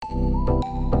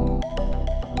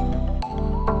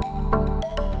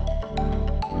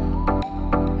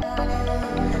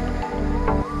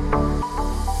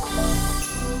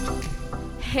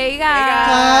Hey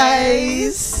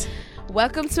guys.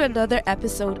 Welcome to another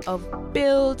episode of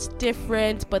Build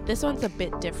Different, but this one's a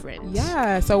bit different.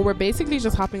 Yeah, so we're basically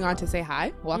just hopping on to say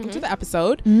hi. Welcome to the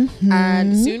episode.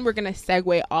 And soon we're going to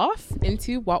segue off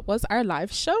into what was our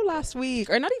live show last week.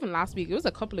 Or not even last week. It was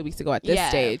a couple of weeks ago at this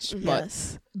stage.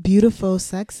 Yes. Beautiful,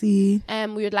 sexy.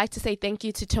 And we would like to say thank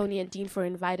you to Tony and Dean for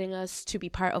inviting us to be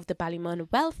part of the Ballymun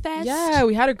Wellfest. Yeah,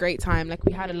 we had a great time. Like,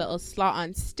 we had a little slot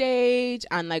on stage,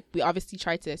 and like we obviously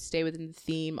tried to stay within the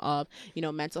theme of, you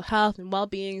know, mental health and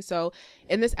well-being. So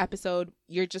in this episode,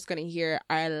 you're just going to hear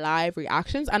our live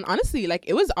reactions. And honestly, like,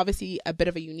 it was obviously a bit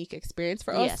of a unique experience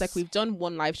for us. Yes. Like, we've done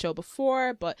one live show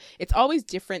before, but it's always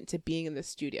different to being in the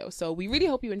studio. So we really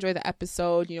hope you enjoy the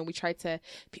episode. You know, we tried to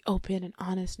be open and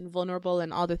honest and vulnerable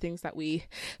and all the things that we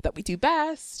do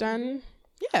best. And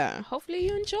yeah, Hopefully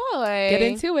you enjoy. get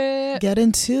into it. Get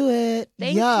into it.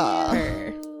 Thank yeah.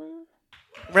 you.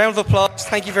 Round of applause.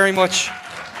 Thank you very much.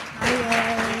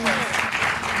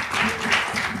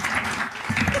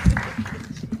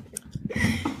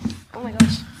 Oh my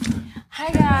gosh. Hi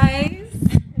guys.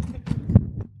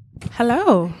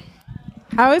 Hello.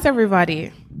 How is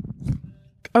everybody?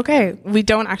 Okay, we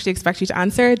don't actually expect you to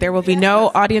answer. There will be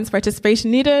no audience participation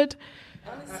needed.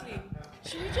 Honestly,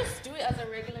 should we just do it as a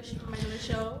regular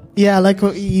show? Yeah, like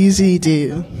what we usually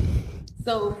do.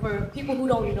 So for people who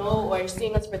don't know or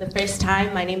seeing us for the first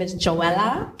time, my name is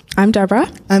Joella. I'm Deborah.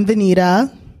 I'm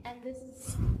Benita. And this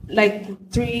is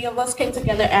like three of us came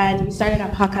together and we started a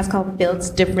podcast called Builds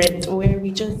Different, where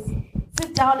we just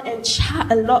sit down and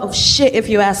chat a lot of shit, if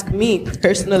you ask me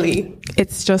personally.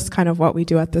 It's just kind of what we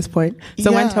do at this point.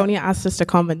 So when Yeah. Tony asked us to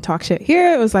come and talk shit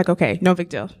here, it was like, okay, no big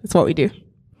deal. It's what we do.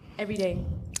 Every day.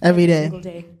 Every day. Single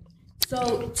day.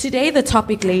 So today the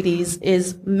topic, ladies,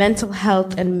 is mental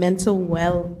health and mental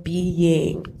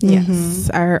well-being. Yes,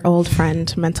 our old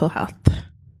friend, mental health.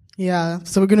 Yeah,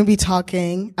 so we're going to be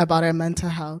talking about our mental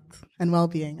health and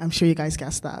well-being. I'm sure you guys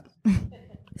guessed that.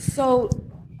 So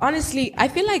honestly, I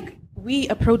feel like we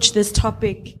approach this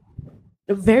topic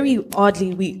very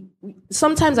oddly. We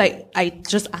sometimes I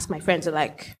just ask my friends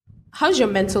like, how's your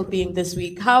mental being this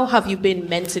week? How have you been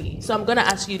mentally? So I'm gonna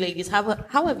ask you ladies, how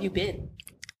have you been?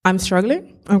 I'm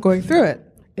struggling. I'm going through it.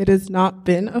 It has not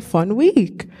been a fun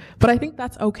week, but I think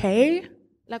that's okay.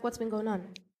 Like, what's been going on?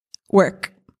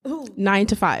 Work. Ooh. 9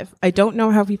 to 5. I don't know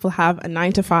how people have a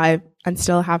 9 to 5 and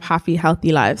still have happy,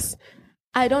 healthy lives.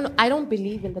 I don't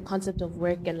believe in the concept of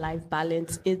work and life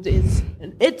balance.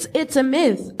 It's a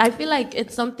myth. I feel like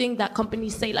it's something that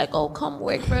companies say like, oh, come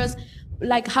work for us.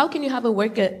 Like, how can you have a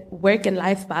work and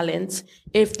life balance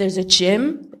if there's a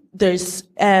gym, there's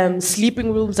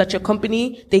sleeping rooms at your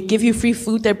company, they give you free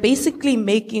food, they're basically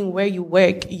making where you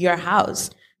work your house.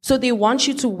 So they want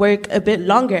you to work a bit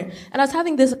longer. And I was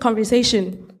having this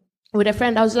conversation with a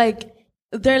friend. I was like,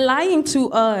 they're lying to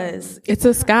us. It's a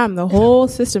scam. The whole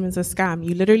system is a scam.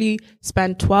 You literally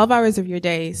spend 12 hours of your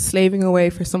day slaving away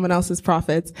for someone else's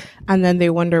profits, and then they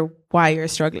wonder why you're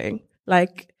struggling.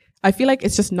 Like, I feel like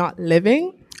it's just not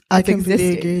living. I It's completely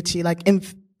existing. agree with you. Like,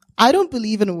 I don't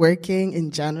believe in working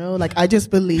in general. Like, I just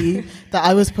believe that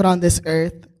I was put on this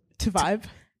earth To vibe.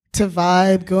 to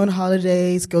vibe, go on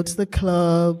holidays, go to the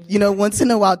club. You know, once in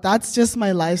a while, that's just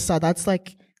my lifestyle. That's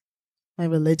like my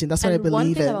religion. That's what I And one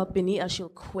believe thing in. about Benita, she'll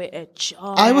quit a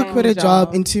job. I would quit a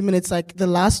job in 2 minutes. Like the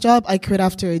last job, I quit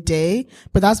after a day,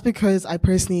 but that's because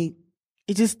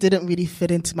it just didn't really fit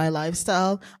into my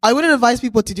lifestyle. I wouldn't advise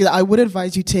people to do that. I would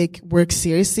advise you take work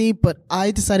seriously, but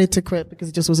I decided to quit because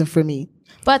it just wasn't for me.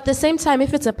 But at the same time,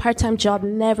 if it's a part-time job,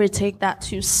 never take that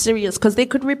too serious because they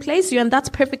could replace you and that's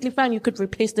perfectly fine. You could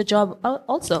replace the job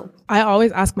also. I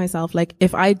always ask myself, like,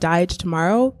 if I died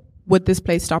tomorrow, would this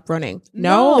place stop running?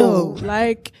 No.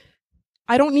 Like,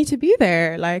 I don't need to be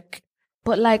there. Like,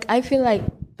 But like, I feel like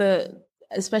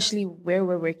especially where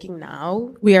we're working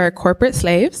now, we are corporate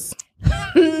slaves.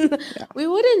 we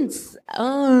wouldn't,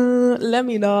 let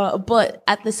me know. But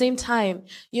at the same time,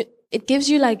 it gives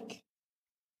you like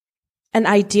an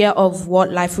idea of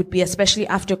what life would be, especially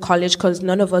after college, because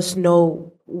none of us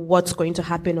know what's going to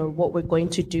happen or what we're going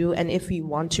to do. And if we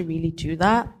want to really do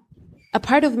that, a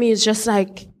part of me is just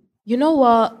like, you know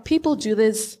what? People do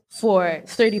this for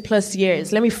 30 plus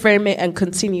years. Let me frame it and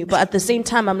continue. But at the same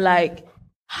time, I'm like,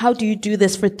 how do you do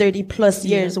this for 30 plus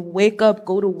years? Wake up,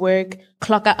 go to work,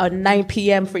 clock out at 9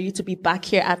 p.m. for you to be back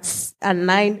here at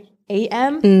 9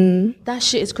 a.m.? That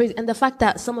shit is crazy. And the fact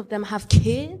that some of them have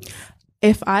kids.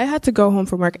 If I had to go home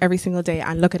from work every single day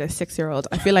and look at a 6-year-old,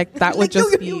 I feel like that would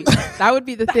just be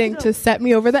the thing to set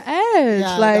me over the edge.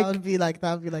 Yeah, like, that would be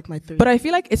like my 3. but I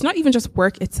feel like it's not even just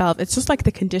work itself. It's just like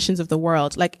the conditions of the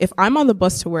world. Like if I'm on the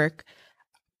bus to work,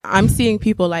 I'm seeing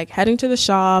people like heading to the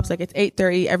shops, like it's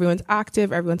 8:30, everyone's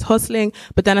active, everyone's hustling.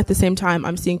 But then at the same time,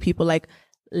 I'm seeing people like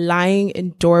lying in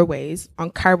doorways on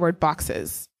cardboard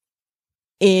boxes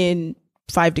in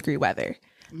 5-degree weather.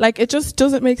 Like, it just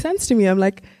doesn't make sense to me. I'm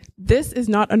like, this is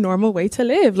not a normal way to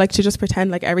live. Like, to just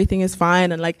pretend like everything is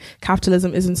fine and like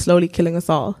capitalism isn't slowly killing us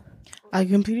all. I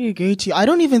completely agree with you. I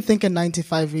don't even think a 9 to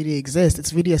 5 really exists.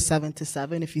 It's really a 7 to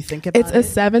 7 if you think about it. It's a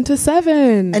 7 to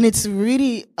 7. And it's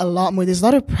really a lot more. There's a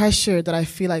lot of pressure that I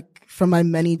feel like from my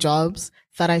many jobs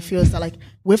that I feel is that like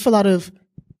with a lot of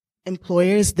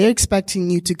employers, they're expecting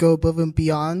you to go above and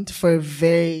beyond for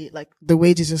very, like, the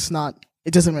wage is just not,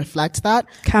 it doesn't reflect that.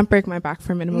 Can't break my back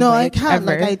for minimum No, wage. I can't.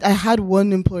 Ever. Like, I had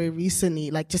one employee recently,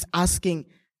 like, just asking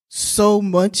so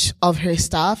much of her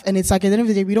staff. And it's like, at the end of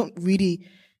the day,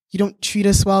 you don't treat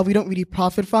us well. We don't really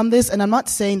profit from this. And I'm not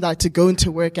saying that to go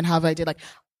into work and have an idea like,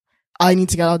 I need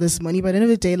to get all this money. But at the end of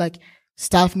the day, like,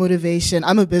 staff motivation,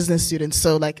 I'm a business student.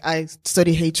 So like, I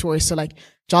study HR. So like,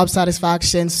 job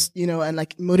satisfaction, you know, and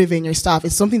like motivating your staff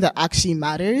is something that actually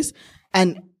matters.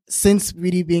 And since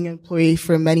really being an employee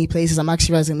for many places, I'm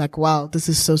actually realizing like, wow, this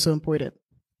is so, so important.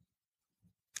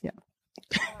 Yeah.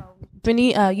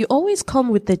 Vinny, you always come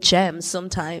with the gems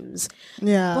sometimes.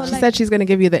 Yeah. She said she's going to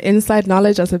give you the inside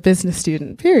knowledge as a business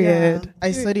student, period. Yeah.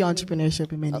 I study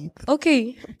entrepreneurship in Maynooth.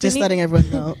 Okay. Just Vinny, letting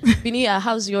everyone know. Vinny,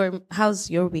 how's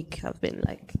your week have been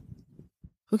like?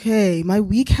 Okay, my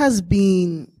week has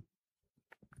been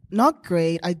not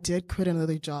great. I did quit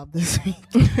another job this week.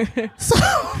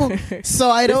 so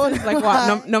I don't This is like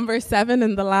what, number 7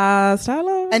 in the last, how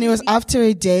long? and it was after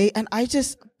a day, and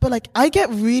but like, I get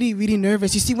really, really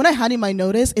nervous. You see, when I hand in my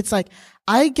notice, it's like,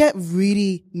 I get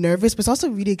really nervous, but it's also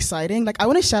really exciting. Like, I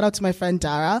want to shout out to my friend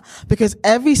Dara, because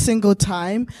every single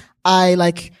time I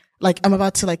I'm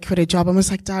about to like quit a job, I'm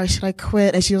just like, Dara, should I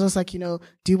quit? And she was just like, you know,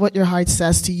 do what your heart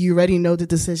says to you. You already know the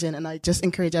decision. And I just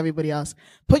encourage everybody else,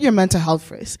 put your mental health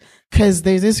first. Cause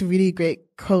there's this really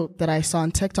great quote that I saw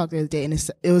on TikTok the other day. And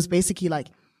it was basically like,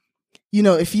 you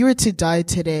know, if you were to die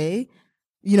today,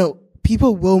 you know,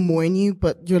 people will mourn you,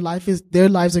 but their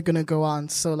lives are going to go on.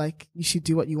 So like, you should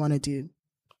do what you want to do.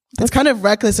 That's kind of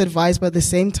reckless advice, but at the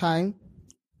same time,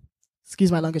 excuse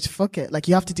my language, fuck it. Like,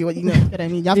 you have to do what you know what I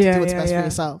mean. You have to do what's best for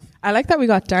yourself. I like that we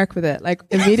got dark with it. Like,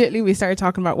 immediately we started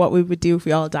talking about what we would do if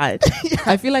we all died.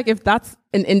 I feel like if that's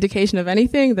an indication of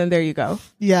anything, then there you go.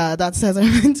 Yeah, that says our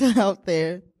mental health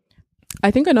there.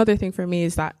 I think another thing for me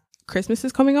is that Christmas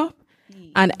is coming up.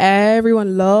 And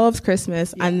everyone loves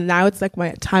Christmas. Yeah. And now it's like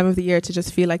my time of the year to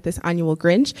just feel like this annual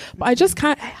Grinch. But I just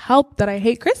can't help that I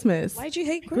hate Christmas. Why'd you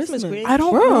hate Christmas, Grinch? I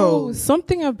don't know.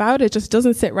 Something about it just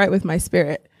doesn't sit right with my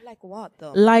spirit. Like what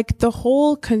though? Like the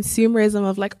whole consumerism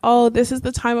of like, oh, this is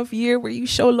the time of year where you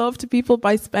show love to people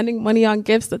by spending money on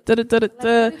gifts. Like, what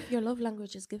if your love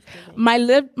language is gift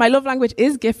giving? My love language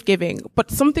is gift giving.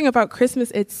 But something about Christmas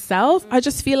itself, I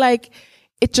just feel like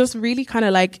it just really kind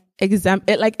of like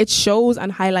it shows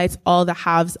and highlights all the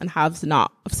haves and haves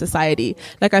not of society.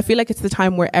 Like, I feel like it's the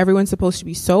time where everyone's supposed to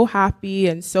be so happy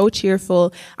and so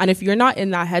cheerful. And if you're not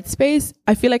in that headspace,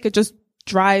 I feel like it just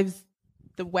drives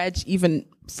the wedge even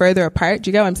further apart. Do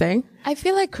you get what I'm saying? I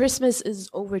feel like Christmas is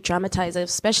over dramatized,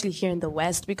 especially here in the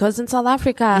West, because in South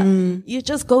Africa, you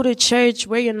just go to church,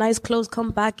 wear your nice clothes,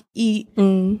 come back, eat,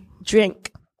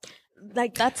 drink.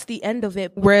 Like, that's the end of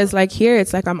it. Whereas like here,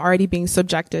 it's like I'm already being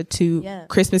subjected to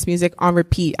Christmas music on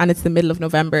repeat, and it's the middle of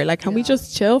November. Like, can we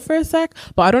just chill for a sec?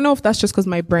 But I don't know if that's just because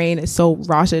my brain is so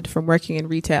rotted from working in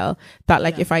retail that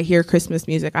like if I hear Christmas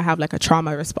music, I have like a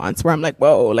trauma response where I'm like,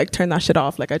 whoa, like turn that shit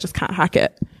off. Like, I just can't hack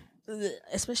it.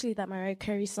 Especially that Mariah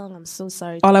Carey song. I'm so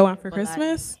sorry. All I Want for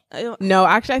Christmas? No,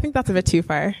 actually, I think that's a bit too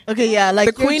far. Okay, yeah, like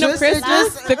the Queen of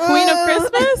Christmas. The Queen of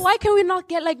Christmas. Why can we not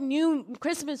get like new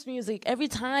Christmas music every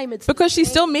time? It's because she's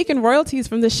still making royalties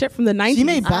from the shit from the 90s. She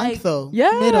made bank though. Yeah,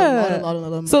 she made a lot of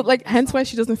money. So like, hence why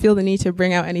she doesn't feel the need to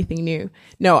bring out anything new.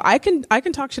 No, I can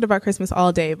talk shit about Christmas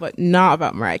all day, but not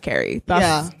about Mariah Carey.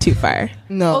 That's too far.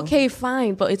 No. Okay,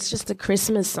 fine, but it's just the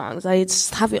Christmas songs. I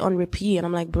just have it on repeat, and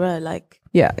I'm like, bruh, like.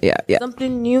 Yeah.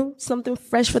 Something new, something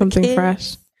fresh for something the kids.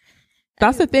 Fresh.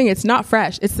 That's the thing. It's not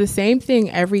fresh. It's the same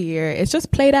thing every year. It's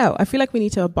just played out. I feel like we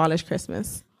need to abolish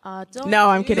Christmas. No,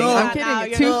 I'm kidding. I'm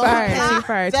kidding. Too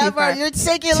far. Deborah, you're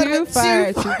taking it a little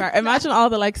bit too far. Imagine all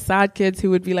the like sad kids who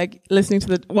would be like listening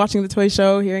to watching the toy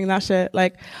show, hearing that shit.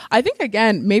 Like, I think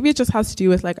again, maybe it just has to do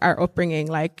with like our upbringing,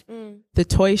 like the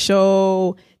toy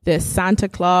show, the Santa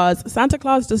Claus. Santa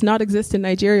Claus does not exist in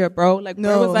Nigeria, bro. Like,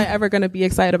 where was I ever going to be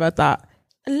excited about that?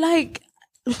 Like,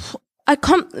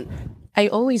 I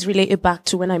always relate it back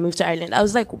to when I moved to Ireland. I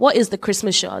was like, what is the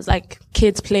Christmas show? I was like,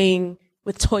 kids playing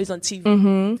with toys on TV.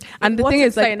 And the What's thing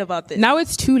is, like, exciting about this? now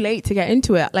it's too late to get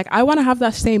into it. Like, I want to have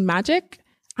that same magic,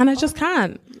 and I just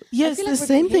can't. Yes, the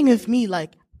same thing with me.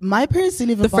 Like, my parents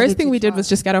didn't even. The first thing we did was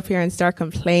just get up here and start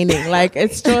complaining. Like,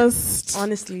 it's just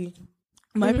honestly.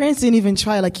 My parents didn't even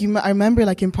try. Like, I remember,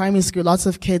 like, in primary school, lots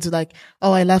of kids were like,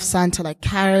 "Oh, I left Santa like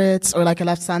carrots," or like, "I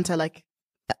left Santa like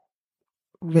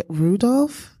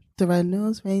Rudolph the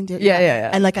red-nosed reindeer." Yeah.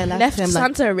 And like, I left him like,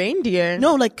 Santa a reindeer.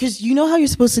 no, like, because you know how you're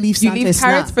supposed to leave you Santa leave carrots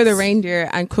snacks. for the reindeer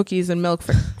and cookies and milk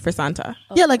for Santa.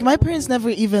 Yeah, like my parents never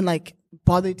even like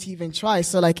bothered to even try.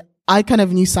 So like, I kind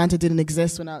of knew Santa didn't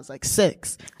exist when I was like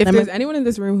 6. If And there's anyone in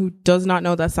this room who does not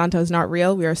know that Santa is not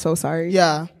real, we are so sorry.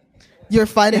 yeah, you're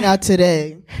finding out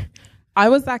today. I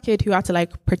was that kid who had to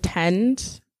like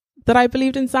pretend that I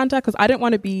believed in Santa because I didn't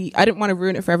want to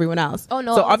ruin it for everyone else. Oh,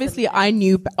 no, So I was obviously a I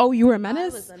knew. Oh, you were a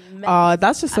menace? was a menace.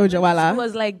 That's just so It Joella.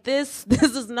 was like, this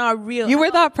is not real. You I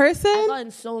were that person? I got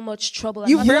in so much trouble.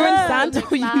 You I got ruined in Santa.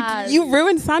 class. You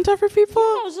ruined Santa for people?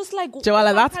 I was just like, Joella,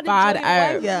 why that's can't bad enjoy it?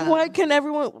 out. Why, Yeah. why can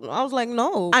everyone? I was like,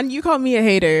 no. And you called me a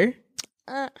hater.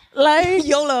 Like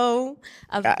YOLO.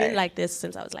 I've been like this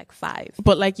since I was like 5.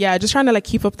 But like, yeah, just trying to like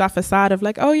keep up that facade of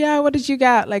like, oh yeah, what did you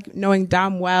get? Like knowing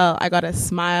damn well I got a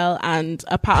smile and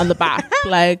a pat on the back.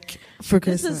 Like, For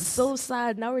This Christmas. is so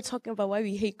sad. Now we're talking about why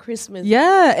we hate Christmas.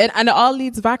 yeah. And it all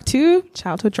leads back to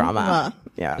childhood trauma.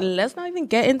 Yeah. Let's not even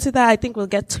get into that. I think we'll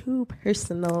get too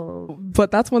personal.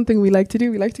 But that's one thing we like to do.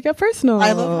 We like to get personal.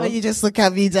 I love how you just look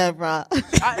at me, Deborah.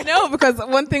 I know, because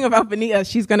one thing about Benita,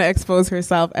 she's going to expose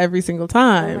herself every single Oh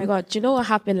time. my God. Do you know what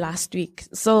happened last week?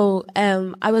 So,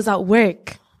 I was at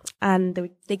work and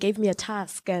they gave me a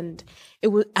task and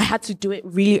I had to do it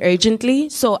really urgently.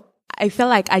 So I felt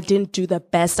like I didn't do the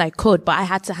best I could, but I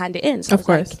had to hand it in. So Of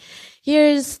course. like,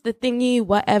 here's the thingy,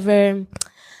 whatever.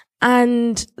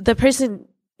 And the person,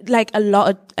 like a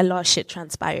lot of shit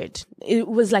transpired. It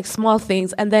was like small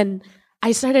things. And then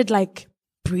I started like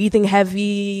breathing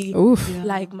heavy. Oof.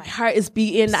 Like my heart is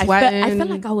beating. I Sweating, felt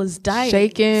like I was dying.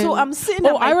 shaking. So I'm sitting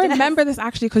Oh, at my I desk. remember this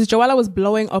actually because Joella was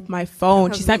blowing up my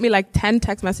phone. She sent me like 10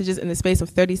 text messages in the space of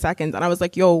 30 seconds. And I was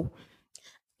like, yo,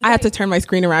 I had to turn my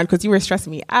screen around because you were stressing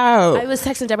me out. I was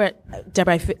texting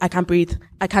Deborah, I can't breathe.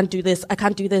 I can't do this. I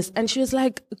can't do this. And she was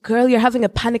like, girl, you're having a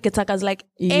panic attack. I was like,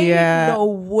 ain't Yeah. no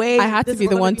way. I had to this be is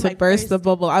the gonna one be to my burst first- the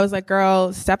bubble. I was like,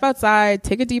 girl, step outside,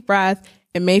 take a deep breath.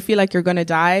 It may feel like you're going to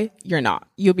die. You're not.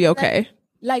 You'll be okay.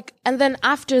 Like, and then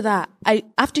after that,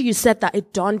 after you said that,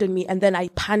 it dawned on me and then I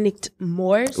panicked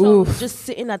more. So I was just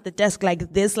sitting at the desk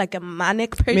like this, like a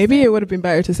manic person. Maybe it would have been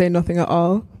better to say nothing at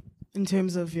all. In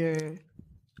terms of your...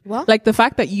 What? Like the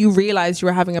fact that you realized you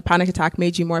were having a panic attack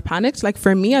made you more panicked. Like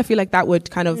for me, I feel like that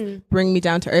would kind of bring me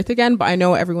down to earth again. But I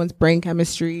know everyone's brain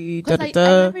chemistry. Da, da,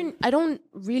 da. I don't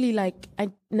really like,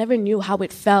 I never knew how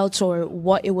it felt or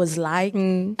what it was like.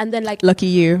 And then like, Lucky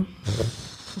you.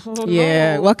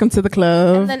 Yeah. no. Welcome to the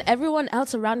club. And then everyone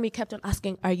else around me kept on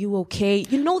asking, "Are you okay?"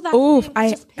 You know that. Oof, thing I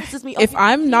just pisses me off. if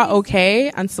I'm not okay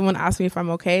and someone asks me if I'm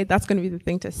okay, that's going to be the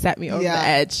thing to set me over Yeah. the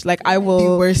edge. Like I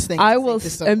will, worst thing I to will say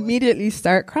to someone. immediately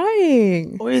start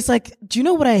crying. Or it's like, do you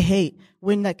know what I hate?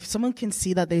 When like someone can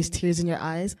see that there's tears in your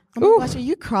eyes. Oh my gosh, are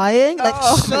you crying? Like,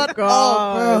 shut up,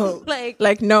 bro.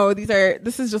 like No,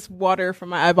 this is just water from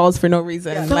my eyeballs for no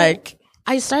reason. Like,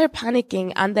 I started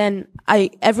panicking, and then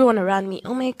everyone around me,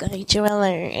 oh my God,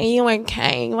 Joella, are you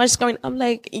okay? What's going? I'm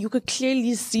like, you could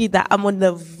clearly see that I'm on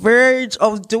the verge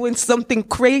of doing something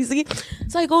crazy.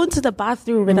 So I go into the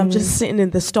bathroom and I'm just sitting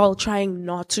in the stall trying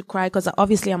not to cry because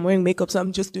obviously I'm wearing makeup, so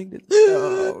I'm just doing this.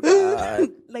 Oh God.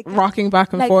 Like rocking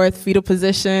back and like- forth, fetal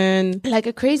position. like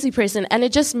a crazy person. And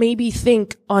it just made me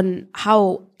think on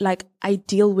how like I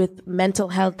deal with mental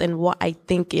health and what I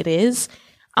think it is.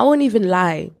 I won't even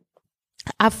lie.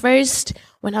 At first,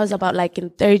 when I was about like in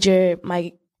 3rd year,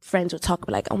 my friends would talk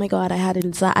like, oh my God, I have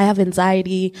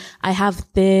anxiety. I have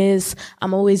this.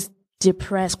 I'm always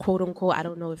depressed, quote unquote. I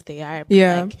don't know if they are. But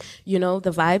Yeah. like, you know, the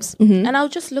vibes. And I'll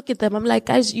just look at them. I'm like,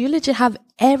 guys, you legit have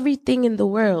everything in the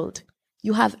world.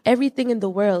 You have everything in the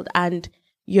world and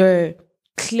you're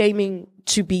claiming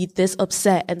to be this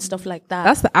upset and stuff like that.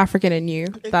 That's the African in you.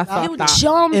 That thought you that.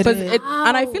 jump. It But is.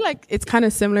 and I feel like it's kind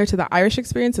of similar to the Irish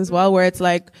experience as well, where it's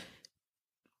like,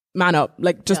 man up,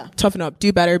 like just toughen up,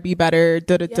 do better, be better,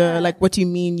 da da da. Like, what do you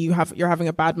mean you're having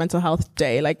a bad mental health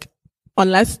day? Like,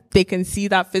 unless they can see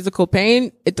that physical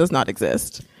pain, it does not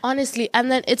exist. Honestly, and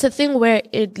then it's a thing where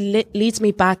it leads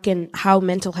me back in how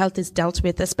mental health is dealt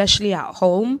with, especially at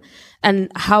home, and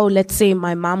how, let's say,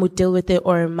 my mom would deal with it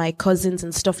or my cousins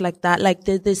and stuff like that. Like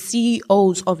the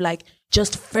CEOs of like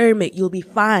just firm it, you'll be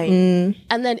fine.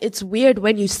 And then it's weird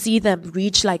when you see them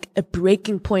reach like a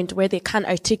breaking point where they can't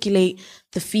articulate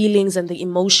the feelings and the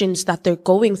emotions that they're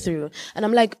going through. And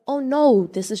I'm like, oh no,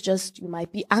 this is just, you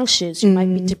might be anxious, you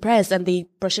might be depressed. And they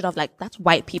brush it off like, that's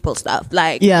white people stuff.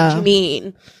 Like, what do you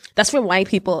mean? That's for white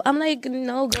people. I'm like,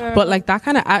 no, girl. But like that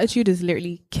kind of attitude is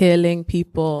literally killing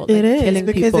people. It is, killing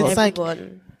because people. it's like,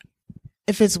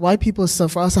 if it's white people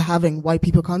stuff, we're also having white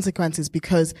people consequences,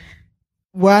 because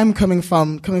where I'm coming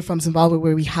from Zimbabwe,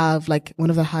 where we have like one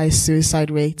of the highest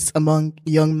suicide rates among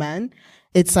young men,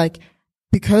 it's like,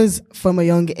 because from a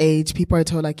young age, people are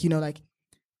told like, you know, like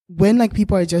when like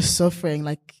people are just suffering,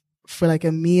 like for like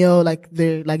a meal, like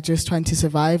they're like just trying to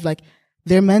survive, like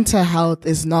their mental health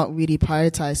is not really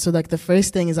prioritized. So like the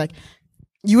first thing is like,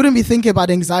 you wouldn't be thinking about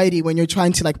anxiety when you're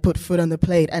trying to like put food on the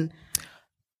plate. And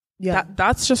yeah,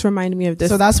 that's just reminding me of this.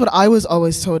 So that's what I was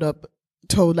always told,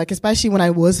 like, especially when I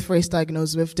was first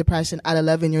diagnosed with depression at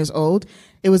 11 years old,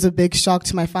 it was a big shock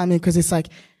to my family, because it's like,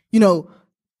 you know,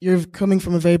 you're coming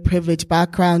from a very privileged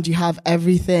background, you have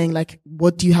everything, like,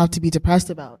 what do you have to be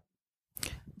depressed about?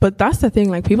 But that's the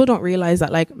thing, like, people don't realize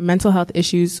that like mental health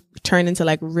issues turn into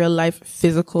like real life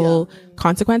physical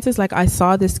consequences. Like, I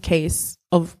saw this case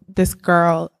of this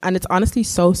girl, and it's honestly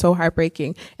so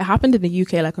heartbreaking. It happened in the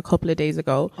UK like a couple of days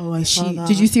ago. Oh, I saw that.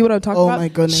 Did you see what I'm talking about? Oh my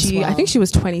goodness, wow. I think she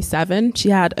was 27. She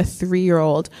had a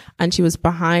 3-year-old, and she was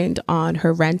behind on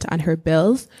her rent and her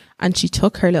bills, and she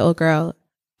took her little girl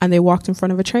and they walked in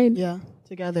front of a train. Yeah,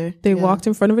 together. They walked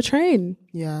in front of a train.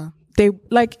 Yeah. They,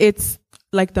 like, it's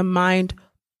like the mind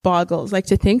boggles, like,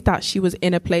 to think that she was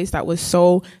in a place that was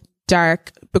so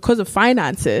dark because of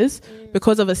finances,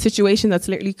 because of a situation that's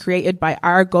literally created by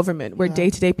our government, where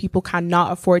day-to-day people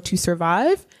cannot afford to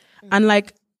survive. And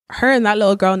like, her and that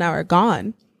little girl now are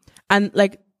gone. And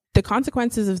like, the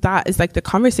consequences of that is like, the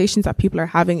conversations that people are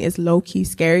having is low-key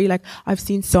scary. Like, I've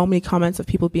seen so many comments of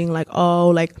people being like, oh,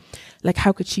 like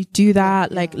how could she do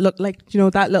that? Like, look, like, you know,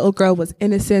 that little girl was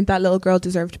innocent. That little girl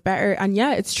deserved better. And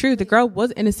yeah, it's true. The girl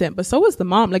was innocent, but so was the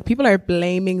mom. Like, people are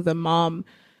blaming the mom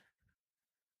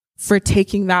for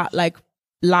taking that like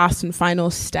last and final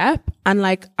step. And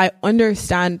like, I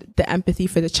understand the empathy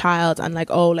for the child, and like,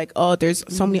 oh, there's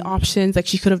so many options. Like,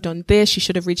 she could have done this. She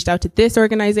should have reached out to this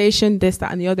organization, this,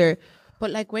 that, and the other. But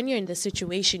like, when you're in the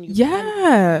situation,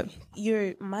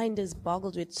 your mind is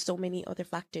boggled with so many other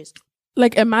factors.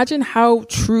 Like, imagine how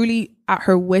truly at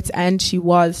her wit's end she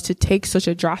was to take such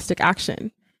a drastic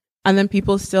action. And then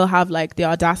people still have like the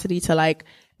audacity to like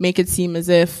make it seem as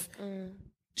if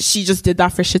she just did that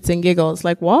for shits and giggles.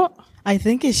 Like, what? I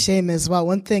think it's shame as well.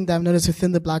 One thing that I've noticed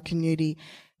within the Black community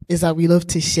is that we love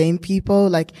to shame people.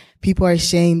 Like, people are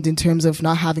shamed in terms of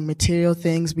not having material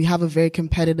things. We have a very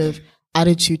competitive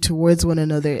attitude towards one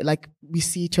another. Like, we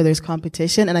see each other's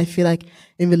competition. And I feel like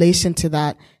in relation to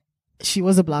that, she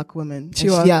was a Black woman. She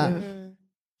was. Yeah.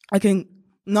 I can,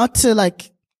 not to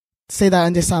like say that I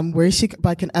understand where but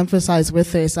I can emphasize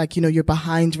with her, it's like, you know, you're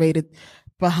behind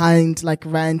like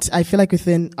rent. I feel like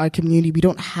within our community, we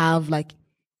don't have like,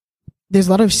 there's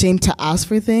a lot of shame to ask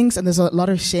for things, and there's a lot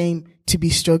of shame to be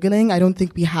struggling. I don't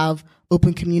think we have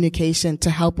open communication to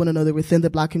help one another within the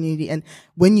Black community. And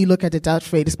when you look at the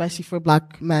death rate, especially for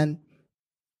Black men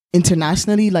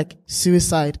internationally, like,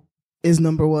 suicide is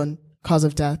number one cause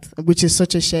of death, which is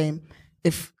such a shame.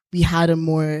 If we had a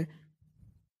more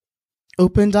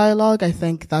open dialogue, I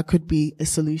think that could be a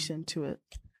solution to it.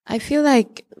 I feel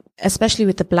like, especially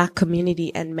with the Black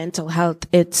community and mental health,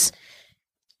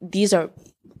 these are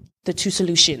the two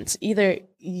solutions. Either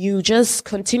you just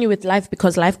continue with life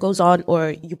because life goes on, or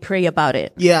you pray about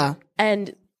it. Yeah.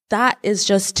 And that is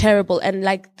just terrible. And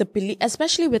like, the belief,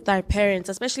 especially with our parents,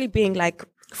 especially being like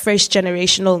first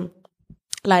generational,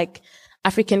 like,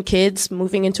 African kids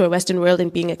moving into a Western world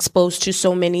and being exposed to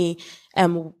so many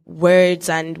words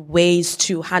and ways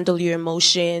to handle your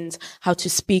emotions, how to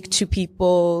speak to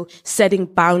people, setting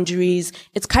boundaries.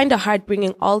 It's kind of hard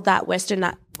bringing all that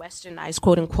westernized,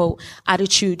 quote unquote,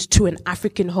 attitude to an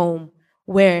African home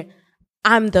where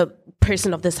I'm the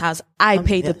person of this house. I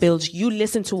pay the bills. You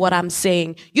listen to what I'm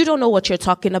saying. You don't know what you're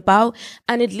talking about.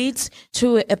 And it leads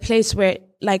to a place where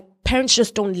like parents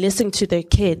just don't listen to their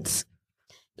kids.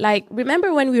 Like,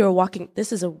 remember when we were walking,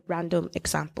 this is a random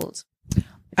example.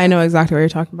 I know exactly what you're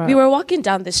talking about. We were walking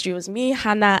down the street. It was me,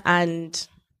 Hannah, and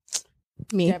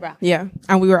me. Deborah. Yeah.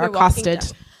 And we were accosted.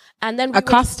 And then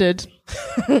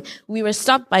we were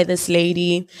stopped by this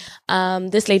lady.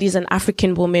 This lady is an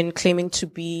African woman claiming to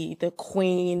be the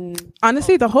queen.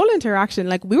 Honestly, the whole interaction,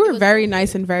 like, we were very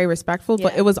nice and very respectful,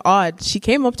 but it was odd. She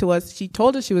came up to us. She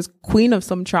told us she was queen of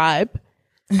some tribe.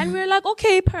 And we were like,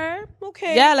 okay,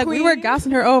 okay. Yeah, like we were queen.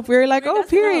 gassing her up. We were like, oh,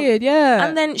 gassing her up. period. Yeah.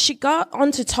 And then she got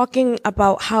onto talking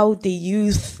about how the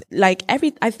youth, like I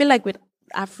feel like with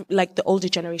like the older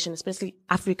generation, especially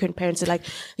African parents, are like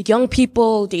young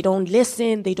people, they don't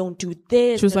listen, they don't do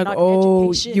this. She was like,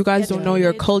 oh, you guys don't know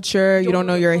your culture, you don't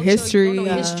know your history. You don't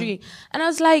know history. And I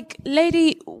was like,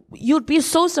 lady, you'd be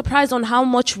so surprised on how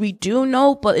much we do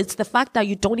know, but it's the fact that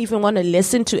you don't even want to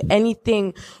listen to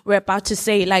anything we're about to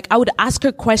say. Like, I would ask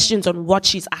her questions on what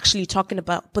she's actually talking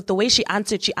about, but the way she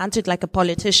answered like a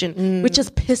politician, which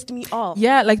just pissed me off.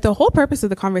 Yeah, like the whole purpose of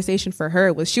the conversation for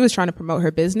her was she was trying to promote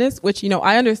her business, which, you know,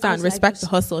 I understand, respect the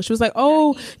hustle. She was like,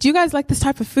 oh, do you guys like this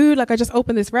type of food? Like, I just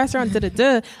opened this restaurant,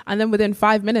 da-da-da. And then within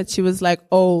 5 minutes, she was like,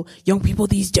 oh, young people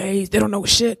these days, they don't know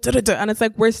shit, da-da-da. And it's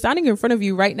like, we're standing in front of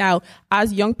you right now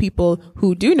as young people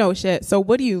who do know shit. So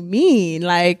what do you mean?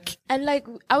 Like, and like,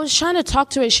 I was trying to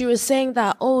talk to her. She was saying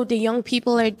that, oh, the young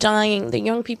people are dying. The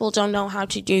young people don't know how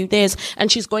to do this.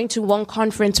 And she's going to one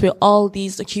conference with all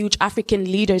these huge African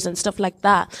leaders and stuff like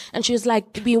that. And she was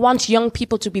like, we want young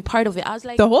people to be part of it. I was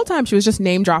like, the whole time she was just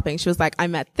name dropping. She was like, I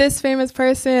met this famous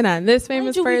person and this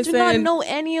famous person. We do not know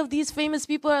any of these famous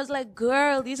people. I was like,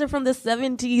 girl, these are from the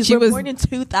 70s. She was born in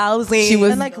 2000. She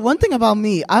was, and like, one thing about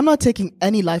me, I'm not taking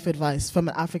any life advice from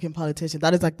an African politician.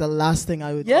 That is like the last thing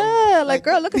I would do. Yeah, like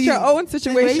girl, look at your own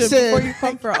situation before you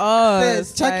come for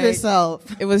us. Check yourself.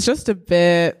 It was just a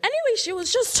bit. Anyway, she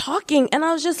was just talking and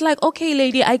I was just like, okay,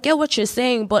 lady, I get what you're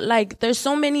saying, but like, there's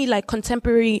so many like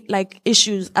contemporary like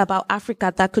issues about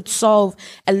Africa that could solve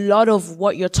a lot of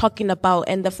what you're talking about.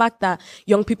 And the fact that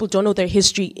young people don't know their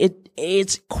history,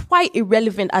 it's quite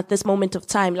irrelevant at this moment of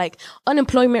time. Like,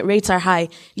 unemployment rates are high,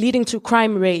 leading to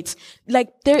crime rates. Like,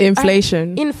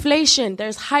 inflation.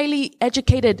 There's highly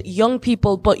educated young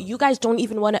people, but you guys don't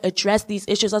even want to address these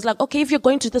issues. I was like, okay, if you're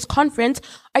going to this conference,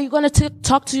 are you going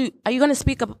to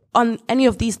speak up on any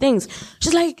of these things?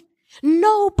 She's like,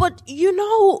 no, but you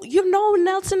know,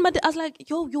 Nelson Mandela. I was like,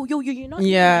 you're not.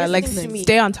 Yeah, like to me.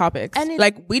 Stay on topic. And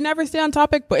like, we never stay on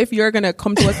topic, but if you're gonna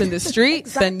come to us in the street,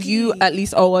 exactly. Then you at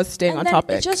least owe us staying on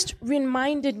topic. It just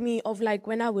reminded me of like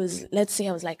when I was, let's say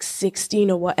I was like 16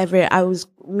 or whatever.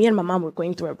 Me and my mom were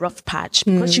going through a rough patch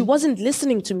because she wasn't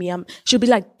listening to me. She'll be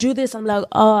like, do this. I'm like,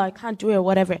 oh, I can't do it or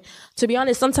whatever. To be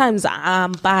honest, sometimes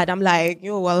I'm bad. I'm like,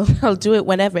 well, I'll do it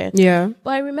whenever. Yeah.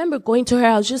 But I remember going to her.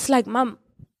 I was just like, Mom,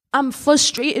 I'm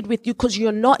frustrated with you because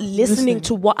you're not listening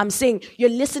to what I'm saying. You're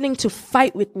listening to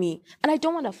fight with me. And I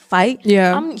don't want to fight.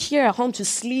 Yeah. I'm here at home to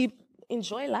sleep,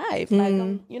 enjoy life.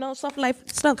 Like, soft life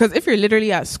stuff. Because if you're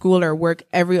literally at school or work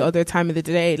every other time of the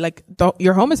day, like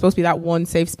your home is supposed to be that one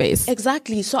safe space.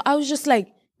 Exactly. So I was just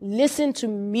like, listen to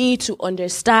me to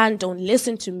understand. Don't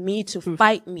listen to me to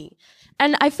fight me.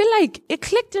 And I feel like it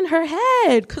clicked in her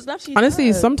head because now she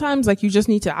honestly, sometimes like you just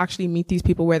need to actually meet these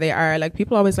people where they are. Like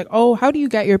people always like, oh, how do you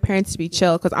get your parents to be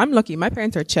chill? Because I'm lucky, my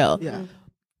parents are chill. Yeah.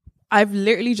 I've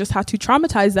literally just had to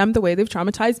traumatize them the way they've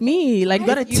traumatized me. Like, you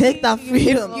gotta take that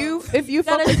freedom. If you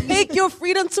fuck with me, take your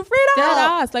freedom to freedom. Dead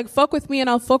ass. Like, fuck with me and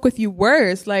I'll fuck with you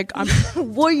worse. Like,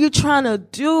 what are you trying to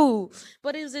do?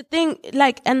 But it's a thing,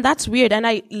 like, and that's weird. And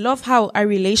I love how our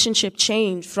relationship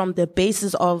changed from the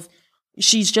basis of,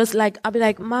 she's just like, I'll be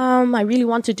like, Mom, I really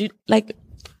want to do, like,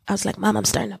 I was like, Mom, I'm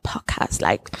starting a podcast.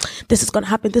 Like, this is going to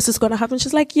happen. This is going to happen.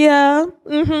 She's like, yeah,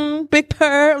 big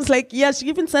purr. I was like, yeah, she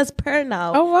even says purr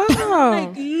now. Oh, wow.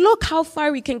 Like, look how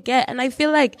far we can get. And I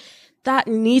feel like that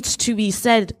needs to be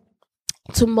said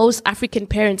to most African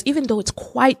parents, even though it's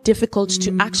quite difficult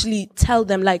to actually tell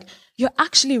them, like, you're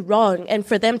actually wrong. And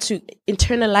for them to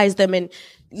internalize them and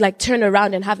like turn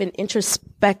around and have an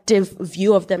introspective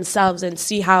view of themselves and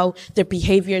see how their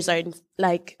behaviors are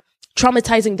like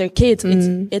traumatizing their kids.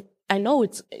 I know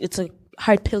it's a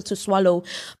hard pill to swallow,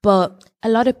 but a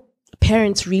lot of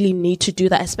parents really need to do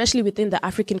that, especially within the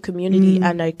African community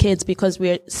and our kids, because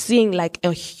we're seeing like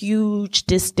a huge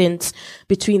distance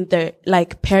between their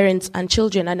like parents and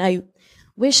children. And I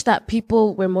wish that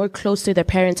people were more close to their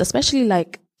parents, especially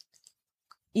like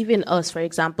even us, for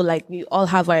example, like we all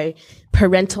have our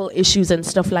parental issues and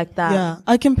stuff like that. Yeah,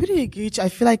 I completely agree. I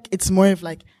feel like it's more of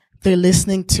like they're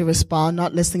listening to respond,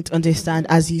 not listening to understand,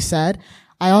 as you said.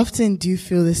 I often do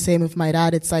feel the same with my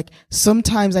dad. It's like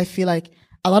sometimes I feel like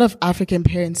a lot of African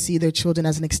parents see their children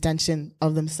as an extension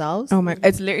of themselves. Oh my,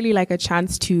 it's literally like a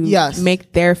chance to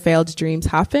make their failed dreams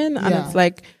happen. And it's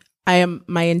like, I am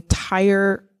my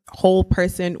entire whole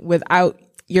person without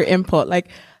your input. Like,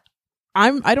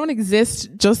 I don't exist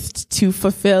just to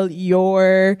fulfill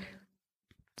your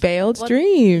failed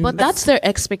dreams. But that's their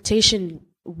expectation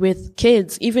with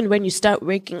kids. Even when you start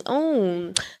working,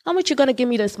 oh, how much you gonna give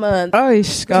me this month? Oh,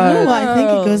 God. No, I think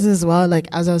it goes as well. Like,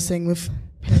 as I was saying with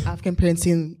African parents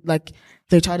seeing like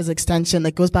their child as extension,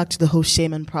 like goes back to the whole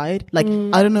shame and pride. Like,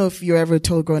 I don't know if you're ever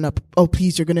told growing up, oh,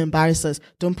 please, you're going to embarrass us.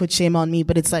 Don't put shame on me.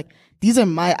 But it's like, these are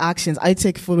my actions. I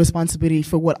take full responsibility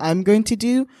for what I'm going to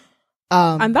do.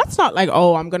 And that's not like,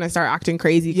 oh, I'm going to start acting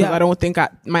crazy because I don't think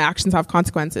my actions have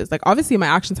consequences. Like, obviously my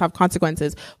actions have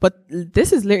consequences, but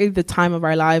this is literally the time of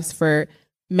our lives for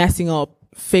messing up,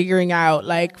 figuring out,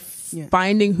 like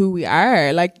finding who we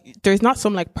are. Like, there's not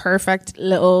some like perfect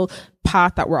little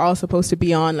path that we're all supposed to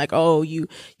be on. Like, oh, you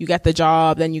get the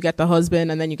job, then you get the husband,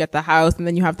 and then you get the house, and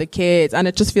then you have the kids. And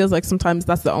it just feels like sometimes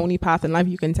that's the only path in life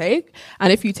you can take.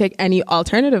 And if you take any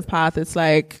alternative path, it's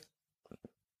like,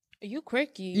 you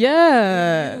quirky.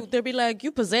 Yeah. They'll be like,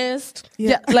 you possessed.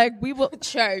 Yeah. Like, we will.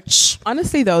 Church.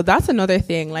 Honestly, though, that's another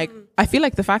thing. Like, I feel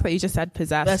like the fact that you just said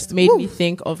possessed made me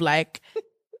think of like,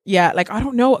 yeah, like, I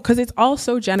don't know, because it's all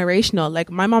so generational.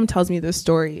 Like, my mom tells me this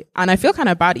story, and I feel kind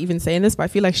of bad even saying this, but I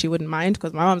feel like she wouldn't mind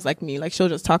because my mom's like me. Like, she'll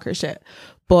just talk her shit.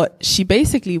 But she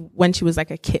basically, when she was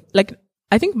like a kid, like,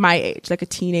 I think my age, like a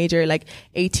teenager, like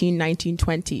 18, 19,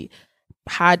 20,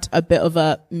 had a bit of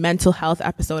a mental health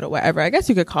episode or whatever. I guess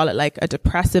you could call it like a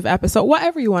depressive episode,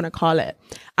 whatever you want to call it.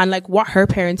 And like, what her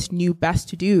parents knew best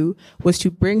to do was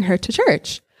to bring her to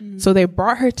church. So they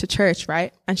brought her to church,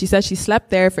 right? And she said she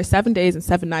slept there for 7 days and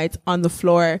 7 nights on the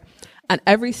floor. And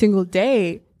every single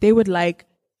day they would like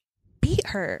beat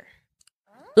her.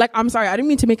 Like, I'm sorry, I didn't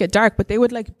mean to make it dark, but they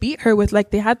would like beat her with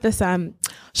like, they had this,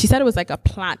 she said it was like a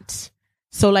plant.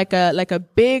 So like a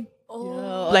big,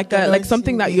 like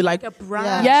something that you like, a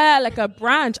branch. yeah, like a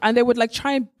branch. And they would like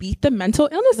try and beat the mental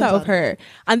illness out of her.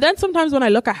 And then sometimes when I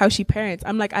look at how she parents,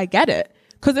 I'm like, I get it.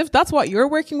 Cause if that's what you're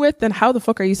working with, then how the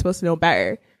fuck are you supposed to know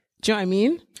better? Do you know what I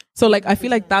mean? So like, I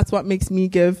feel like that's what makes me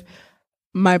give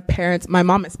my parents, my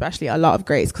mom especially, a lot of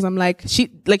grace. Cause I'm like, she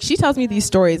tells me these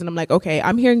stories and I'm like, okay,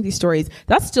 I'm hearing these stories.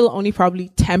 That's still only probably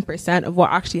 10% of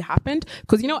what actually happened.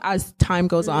 Cause you know, as time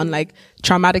goes on, like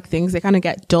traumatic things, they kind of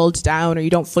get dulled down or you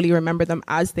don't fully remember them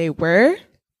as they were.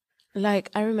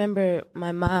 Like, I remember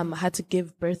my mom had to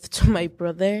give birth to my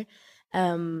brother,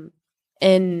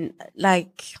 in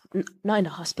like, not in a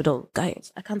hospital,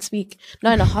 guys, I can't speak,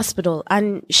 not in a hospital.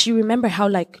 And she remember how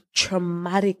like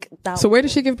traumatic that So where did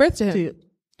she give birth to him?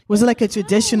 Was it like a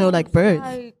traditional like birth?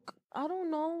 Like, I don't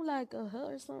know, like a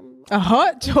hut or something. A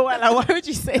hut? Joella, why would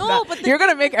you say that? But you're going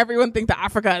to make everyone think that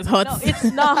Africa is huts. No, it's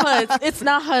not huts. It's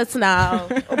not huts now.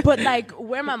 But like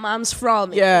where my mom's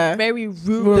from, yeah, it's very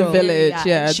rural. The village,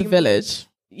 area. the village.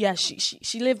 Yeah,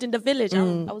 she lived in the village.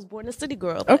 I was born a city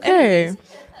girl. Okay.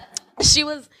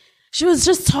 Anyways, she was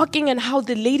just talking and how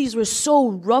the ladies were so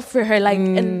rough for her, like,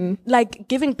 and like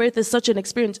giving birth is such an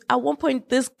experience. At one point,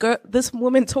 this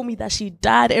woman told me that she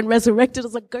died and resurrected. I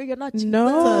was like, girl, you're not Jesus.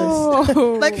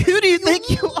 No. Like, who do you think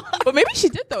you are? But maybe she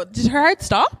did though. Did her heart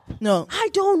stop? No. I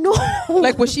don't know.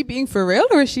 Like, was she being for real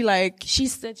or was she like? She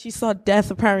said she saw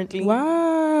death apparently.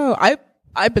 Wow.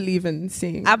 I believe in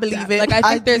seeing. I believe death. it. Like, I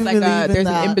think there's like there's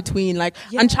an in between. Like,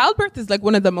 yeah. And childbirth is like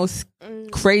one of the most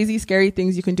crazy, scary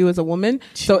things you can do as a woman.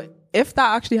 So if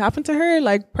that actually happened to her,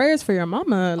 like, prayers for your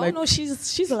mama. Like, oh no,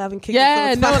 she's 11 kids.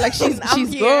 Yeah, no, like she's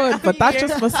good, but that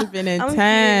just must have been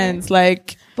intense.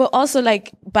 Like, but also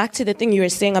like back to the thing you were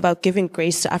saying about giving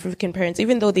grace to African parents,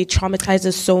 even though they traumatize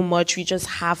us so much, we just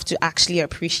have to actually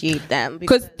appreciate them.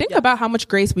 Because think about how much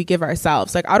grace we give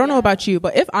ourselves. Like, I don't know about you,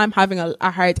 but if I'm having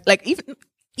a hard, like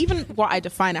even what I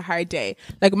define a hard day,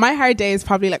 like my hard day is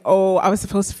probably like, oh, I was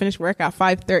supposed to finish work at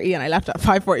 5:30 and I left at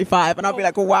 5:45, and I'll be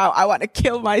like, wow, I want to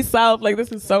kill myself. Like,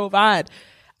 this is so bad.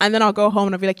 And then I'll go home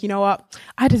and I'll be like, you know what?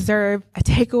 I deserve a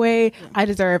takeaway. I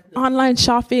deserve online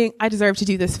shopping. I deserve to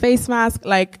do this face mask.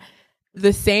 Like,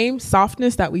 the same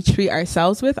softness that we treat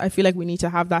ourselves with, I feel like we need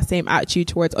to have that same attitude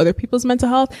towards other people's mental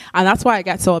health. And that's why I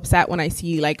get so upset when I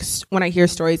see, like, when I hear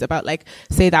stories about, like,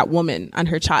 say that woman and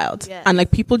her child. Yeah. And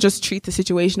like, people just treat the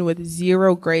situation with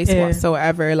zero grace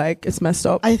whatsoever. Like, it's messed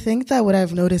up. I think that what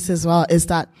I've noticed as well is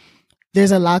that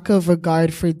there's a lack of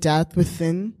regard for death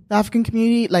within the African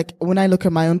community. Like, when I look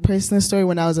at my own personal story,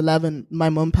 when I was 11, my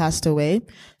mom passed away.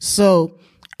 So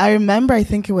I remember, I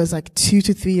think it was like 2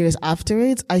 to 3 years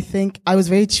afterwards, I think I was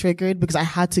very triggered because I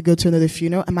had to go to another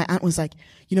funeral, and my aunt was like,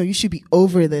 you know, you should be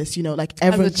over this, you know, like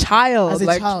as a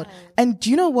child. And do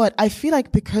you know what? I feel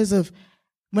like because of,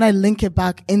 when I link it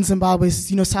back in Zimbabwe,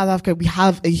 you know, South Africa, we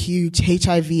have a huge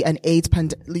HIV and AIDS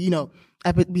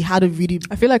we had a really...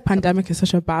 I feel like pandemic is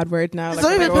such a bad word now.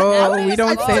 Like, we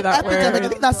don't say that word. I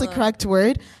think that's the correct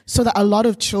word. So that a lot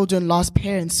of children lost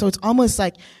parents. So it's almost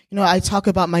like, you know, I talk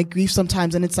about my grief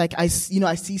sometimes, and it's like, I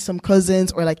see some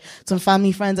cousins or like some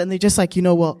family friends, and they're just like, you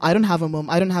know, well, I don't have a mom,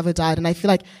 I don't have a dad. And I feel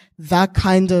like that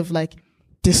kind of like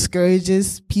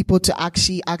discourages people to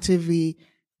actually actively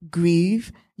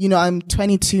grieve. You know, I'm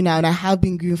 22 now and I have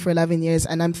been grieving for 11 years,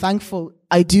 and I'm thankful.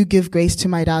 I do give grace to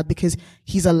my dad because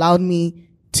he's allowed me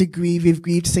to grieve. We've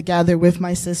grieved together with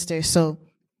my sister. So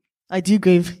I do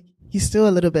grieve. He's still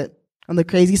a little bit on the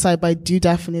crazy side, but I do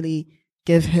definitely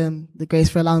give him the grace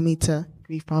for allowing me to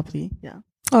grieve properly. Yeah.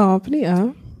 Oh,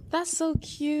 Benita. That's so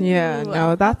cute. Yeah,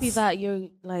 no, I'm that's happy that you're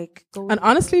like going. And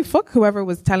honestly, fuck whoever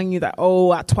was telling you that,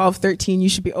 oh, at 12, 13, you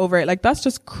should be over it. Like, that's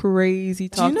just crazy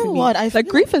talk. Do you know to me. what? I feel like,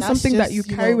 grief like is something that you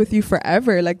carry with you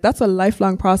forever. Like, that's a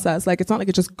lifelong process. Like, it's not like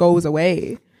it just goes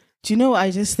away. Do you know,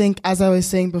 I just think, as I was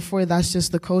saying before, that's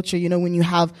just the culture. You know, when you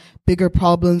have bigger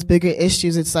problems, bigger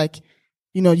issues, it's like,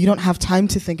 you know, you don't have time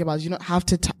to think about it. You don't have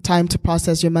time to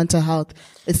process your mental health.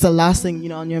 It's the last thing, you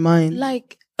know, on your mind.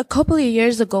 Like a couple of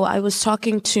years ago, I was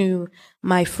talking to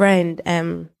my friend,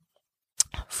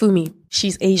 Fumi.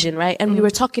 She's Asian, right? And we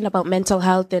were talking about mental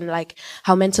health and like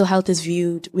how mental health is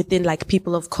viewed within like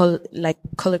people of color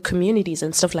communities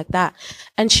and stuff like that.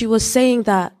 And she was saying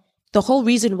that the whole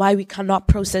reason why we cannot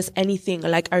process anything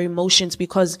like our emotions,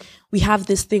 because we have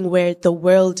this thing where the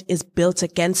world is built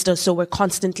against us. So we're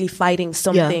constantly fighting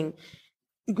something.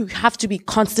 Yeah. We have to be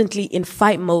constantly in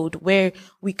fight mode where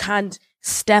we can't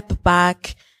step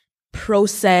back,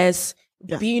 process,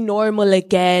 be normal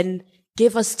again,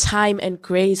 give us time and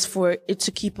grace for it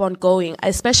to keep on going.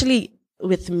 Especially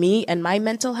with me and my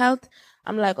mental health.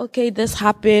 I'm like, okay, this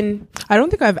happened. I don't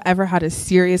think I've ever had a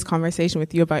serious conversation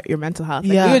with you about your mental health.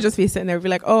 Like, you would just be sitting there and be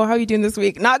like, oh, how are you doing this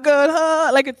week? Not good, huh?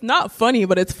 Like, it's not funny,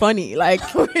 but it's funny. Like,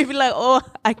 we'd be like, oh,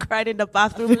 I cried in the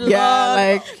bathroom. Yeah,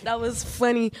 like, that was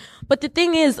funny. But the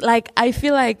thing is, like, I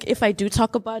feel like if I do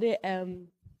talk about it,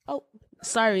 oh,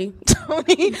 sorry,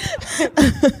 Tony.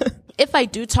 If I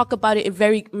do talk about it, it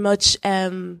very much,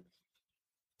 it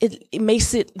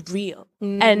makes it real.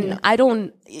 And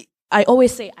I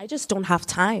always say, I just don't have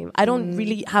time. I don't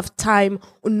really have time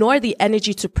nor the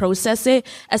energy to process it,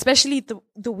 especially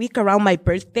the week around my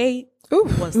birthday.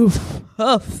 Was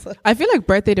tough. I feel like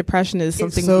birthday depression is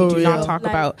something we do not talk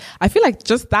about. I feel like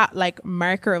just that like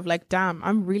marker of like, damn,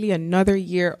 I'm really another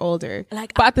year older.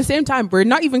 Like, but at the same time, we're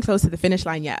not even close to the finish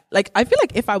line yet. Like, I feel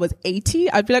like if I was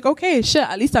 80, I'd be like, okay, shit,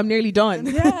 at least I'm nearly done.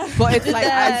 Yeah. But it's like,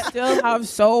 I still have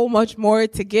so much more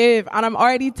to give and I'm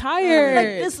already tired.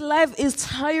 Like, this life is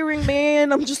tiring,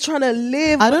 man. I'm just trying to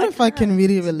live. I don't know if I can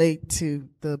really relate to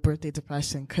the birthday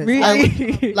depression, because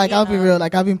I'll be real,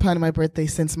 like I've been planning my birthday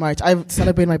since March. I've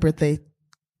celebrated my birthday.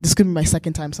 This could be my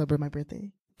second time celebrating my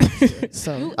birthday.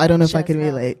 So I don't know if I can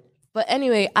relate. But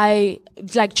anyway, I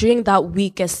like during that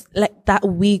week, that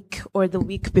week or the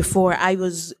week before, I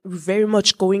was very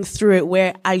much going through it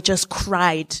where I just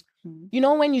cried. You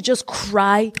know, when you just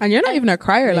cry. And you're not even a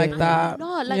crier like that.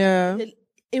 No, like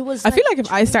it was. I feel like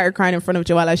if I started crying in front of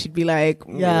Joella, she'd be like,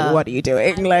 what are you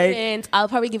doing? Like, I'll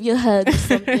probably give you a hug or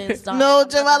something. No,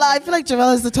 Joella, I feel like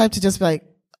Joella is the type to just be like,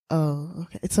 oh,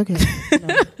 okay, it's okay.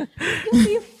 No. You'll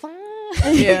be fine.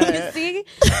 Yeah. See?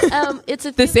 It's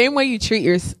the same way you treat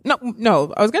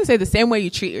no, I was going to say the same way you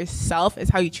treat yourself is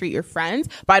how you treat your friends,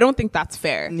 but I don't think that's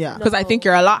fair. Yeah. Because I think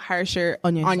you're a lot harsher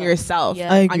on yourself.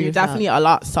 Yeah. And you're definitely a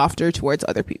lot softer towards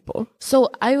other people. So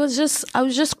I was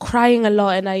just crying a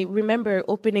lot, and I remember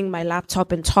opening my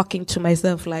laptop and talking to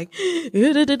myself like,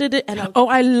 and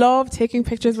I love taking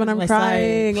pictures when I'm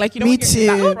crying. Like, you know, me too.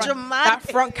 That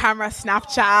front camera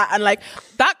Snapchat, and like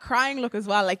that crying look as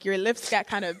well. Like your lips get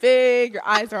kind of big, your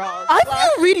eyes are all. I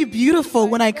feel really beautiful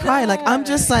when I cry. Like I'm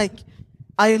just like,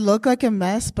 I look like a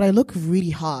mess, but I look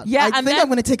really hot. Yeah, I think I'm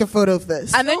going to take a photo of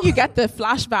this. And then you get the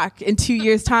flashback in 2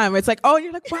 years' time where it's like, oh,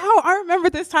 you're like, wow, I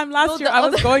remember this time last year. I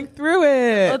was going through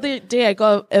it. The other day I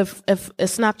got a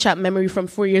Snapchat memory from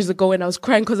 4 years ago, and I was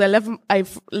crying because I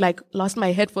lost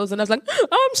my headphones, and I was like,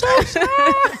 I'm so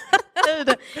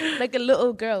sad. Like a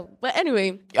little girl. But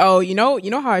anyway. Oh, you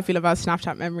know how I feel about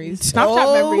Snapchat memories.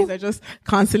 Snapchat memories are just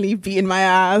constantly beating my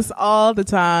ass all the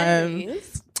time.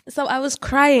 Anyways. So I was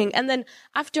crying, and then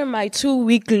after my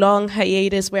 2-week-long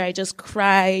hiatus where I just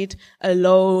cried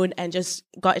alone and just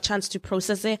got a chance to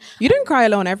process it. You didn't cry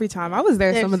alone every time. I was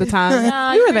there some of the time.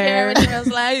 Yeah, you were there. And I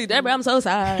was like, Deborah, I'm so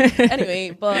sad.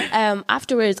 Anyway, but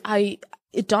afterwards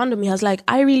it dawned on me. I was like,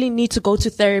 I really need to go to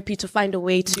therapy to find a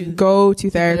way to go to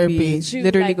therapy.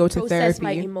 Literally go to therapy.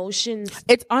 My emotions.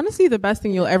 It's honestly the best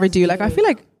thing you'll ever do. Like, I feel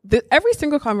like every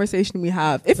single conversation we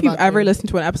have, if you've ever listened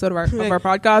to an episode of our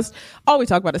podcast, all we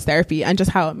talk about is therapy and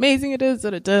just how amazing it is.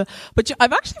 But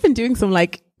I've actually been doing some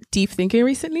like deep thinking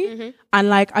recently, and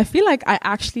like I feel like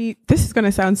this is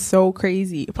gonna sound so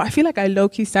crazy, but I feel like I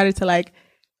low-key started to like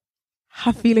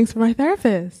have feelings for my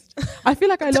therapist. I feel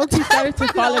like I low-key started to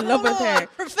fall in love with her.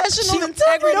 Professional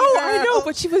integrity. No, I know,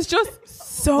 but she was just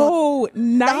so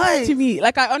nice to me.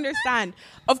 Like, I understand.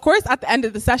 Of course, at the end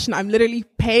of the session, I'm literally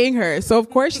paying her. So, of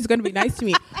course, she's going to be nice to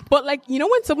me. But, like, you know,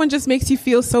 when someone just makes you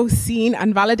feel so seen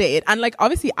and validated. And, like,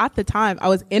 obviously, at the time, I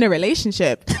was in a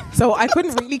relationship. So, I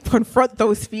couldn't really confront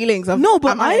those feelings of, No,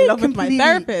 but am I in love with my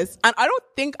therapist? And I don't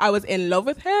think I was in love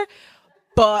with her.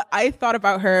 But I thought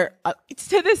about her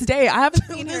to this day. I haven't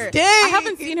seen her. I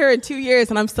haven't seen her in 2 years,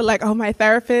 and I'm still like, oh, my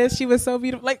therapist. She was so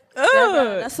beautiful. Like,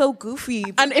 ugh. That's so goofy.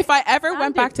 And if I ever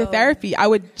went back to therapy, I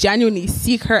would genuinely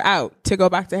seek her out to go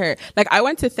back to her. Like, I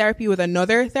went to therapy with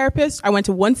another therapist. I went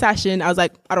to one session. I was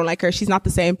like, I don't like her. She's not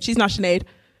the same. She's not Sinead.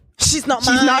 She's not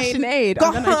She's not Sinead.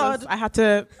 And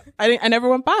then I never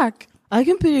went back. I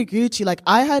completely agree with you. Like,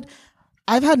 I've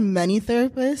had many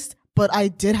therapists, but I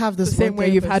did have this The same way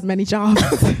you've had many jobs.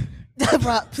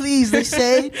 Deborah, please, they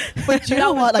say. But you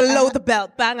know what? Like, below the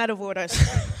belt, bang out of orders.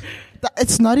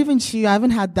 It's not even true. I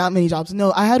haven't had that many jobs.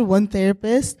 No, I had one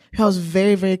therapist who I was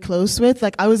very, very close with.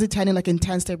 Like, I was attending like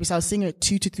intense therapy, so I was seeing her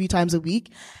 2 to 3 times a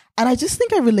week. And I just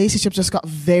think our relationship just got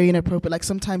very inappropriate. Like,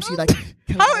 sometimes she like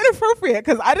how inappropriate?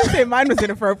 Because I didn't say mine was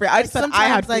inappropriate. I just said I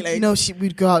had like feelings. you know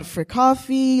we'd go out for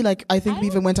coffee. Like, I think we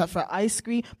even went out for ice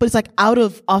cream. But it's like out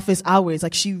of office hours.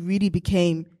 Like, she really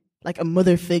became like a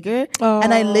mother figure.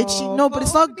 And I literally but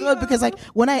it's not good because like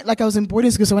when I was in boarding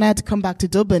school, so when I had to come back to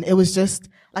Dublin, it was just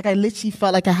like I literally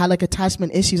felt like I had like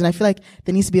attachment issues, and I feel like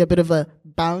there needs to be a bit of a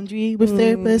boundary with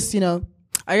therapists. You know.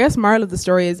 I guess moral of the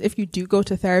story is if you do go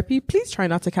to therapy, please try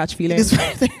not to catch feelings.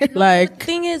 Like, the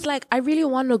thing is, like, I really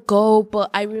want to go, but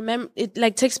I remember it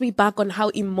like takes me back on how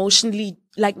emotionally,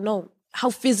 like, no, how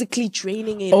physically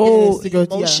draining it is to go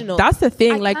to, emotional. that's the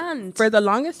thing. I Like, can't. for the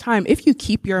longest time, if you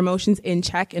keep your emotions in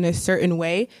check in a certain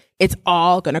way, it's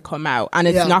all going to come out, and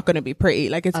it's not going to be pretty.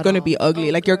 Like, it's going to be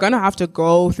ugly. Like, you're going to have to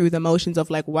go through the motions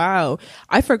of like, wow,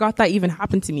 I forgot that even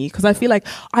happened to me. Cause I feel like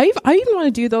I even want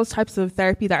to do those types of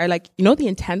therapy that are like, you know, the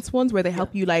intense ones where they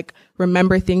help you like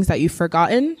remember things that you've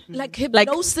forgotten. like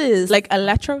hypnosis. Like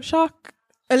electroshock.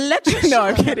 No,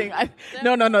 I'm kidding.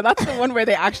 No. That's the one where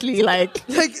they actually like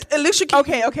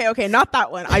electrocute. Okay. Not that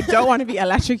one. I don't want to be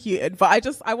electrocuted,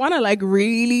 but I want to like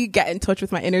really get in touch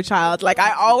with my inner child. Like,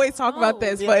 I always talk about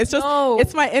this, but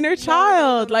it's my inner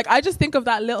child. Like, I just think of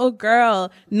that little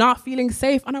girl not feeling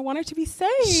safe, and I want her to be safe.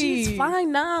 She's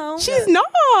fine now. She's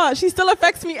not. She still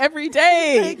affects me every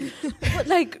day. But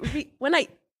like when I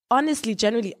honestly,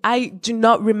 generally, I do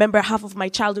not remember half of my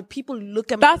childhood. People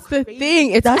look at me. That's the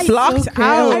thing. It's That's blocked so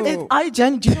out. do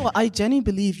you know what? I genuinely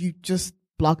believe you just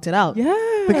blocked it out. Yeah.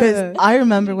 Because I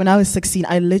remember when I was 16,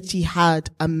 I literally had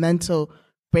a mental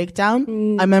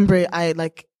breakdown. I remember I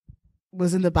like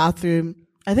was in the bathroom.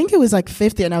 I think it was like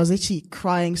 5th year, and I was literally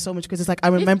crying so much because it's like I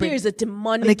remember 5th year is a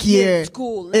demonic year in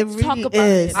school. Let's talk really about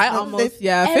is. it. I almost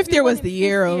 5th year was Everyone the in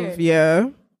year 5th of yeah.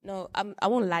 No, I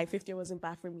won't lie. 5th year wasn't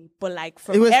bad for me, but like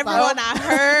for It was everyone fine. I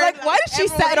heard, Like, why did she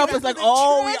set it up as like,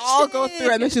 oh, we all go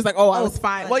through, and then she's like, oh, I was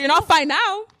fine. Well, you're not fine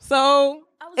now, so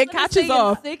it catches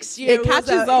off. It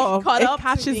catches off. It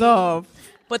catches off.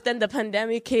 But then the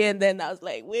pandemic hit, and then I was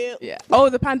like, well, Yeah. Oh,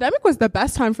 the pandemic was the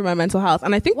best time for my mental health,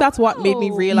 and I think that's what made me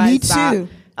realize Me that too.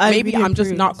 I maybe really I'm just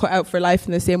agree. not cut out for life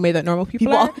in the same way that normal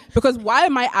people are. Because why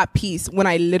am I at peace when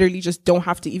I literally just don't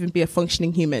have to even be a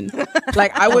functioning human?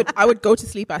 Like, I would go to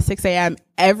sleep at 6 a.m.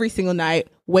 every single night,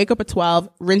 wake up at 12,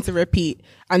 rinse and repeat,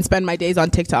 and spend my days on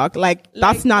TikTok. Like,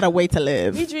 that's not a way to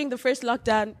live. me during the first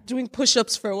lockdown doing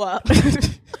push-ups for a while.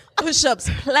 Push-ups,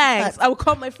 planks. I would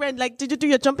call my friend, like, did you do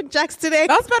your jumping jacks today?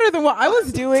 That's better than what I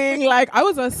was doing. Like, I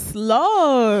was a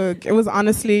slug. It was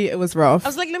rough. I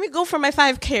was like, let me go for my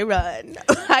 5K run.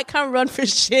 I can't run for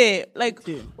shit. Like,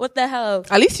 what the hell?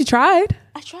 At least you tried.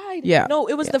 I tried. Yeah. No,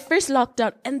 it was the first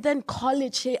lockdown, and then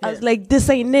college hit. I was like, this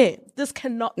ain't it. This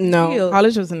cannot be No, real.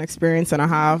 college was an experience and a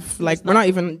half. Like, we're not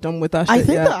even done with that shit I think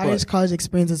yet, the but- Irish college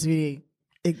experience is really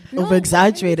over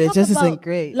exaggerated. It Talk just about, isn't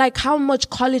great. Like, how much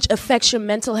college affects your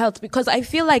mental health, because I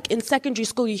feel like in secondary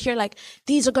school you hear like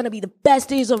these are gonna be the best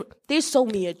days of. They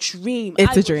sold me a dream.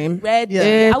 It's I a was dream. Ready.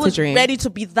 Yeah. I was It's a dream. ready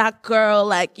to be that girl.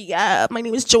 Like, yeah, my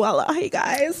name is Joella. Hey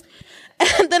guys.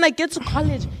 And then I get to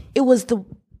college. It was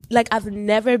I've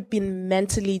never been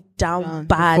mentally down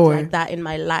bad before. like that in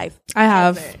my life. I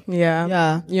have. Yeah.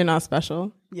 Yeah. You're not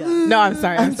special. Yeah. No, I'm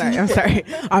sorry.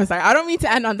 I don't mean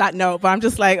to end on that note, but I'm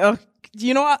just like, oh,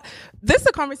 you know what? This is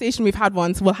a conversation we've had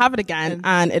once. We'll have it again,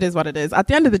 and it is what it is. At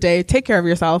the end of the day, take care of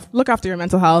yourself. Look after your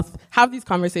mental health. Have these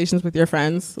conversations with your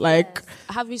friends. Like,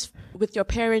 Have these with your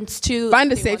parents too.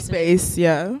 find a if they safe want to. space.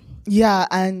 Yeah. Yeah,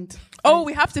 and Oh,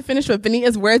 we have to finish with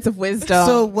Benita's words of wisdom.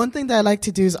 So one thing that I like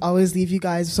to do is always leave you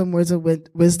guys with some words of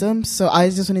wisdom. So I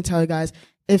just want to tell you guys,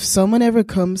 if someone ever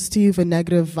comes to you with a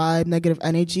negative vibe, negative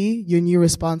energy, your new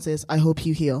response is, I hope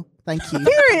you heal. Thank you.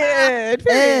 Period.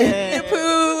 Hey.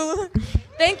 Poo.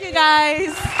 Thank you,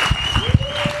 guys.